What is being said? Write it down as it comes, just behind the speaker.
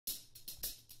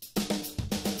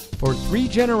For 3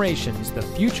 generations, the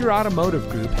Future Automotive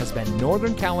Group has been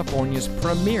Northern California's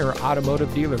premier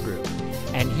automotive dealer group.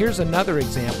 And here's another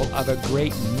example of a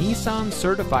great Nissan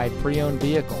certified pre-owned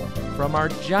vehicle from our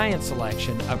giant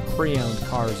selection of pre-owned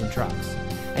cars and trucks.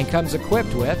 And comes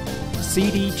equipped with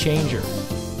CD changer,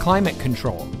 climate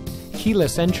control,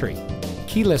 keyless entry,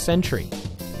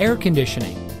 air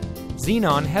conditioning,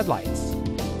 xenon headlights,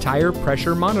 tire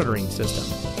pressure monitoring system,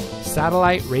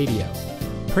 satellite radio,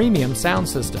 premium sound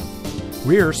system,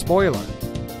 rear spoiler,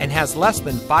 and has less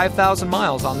than 5,000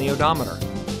 miles on the odometer.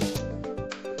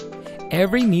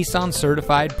 Every Nissan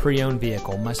certified pre-owned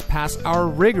vehicle must pass our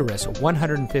rigorous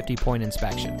 150-point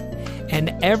inspection.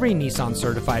 And every Nissan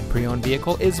certified pre-owned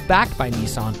vehicle is backed by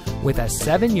Nissan with a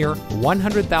 7-year,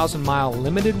 100,000-mile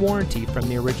limited warranty from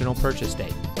the original purchase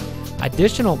date.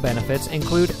 Additional benefits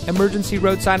include emergency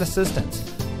roadside assistance,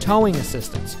 towing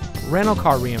assistance, rental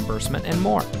car reimbursement, and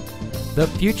more. The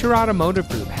Future Automotive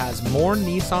Group has more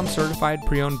Nissan certified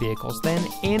pre-owned vehicles than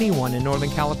anyone in Northern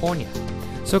California.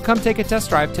 So come take a test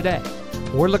drive today.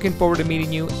 We're looking forward to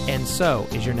meeting you, and so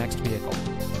is your next vehicle.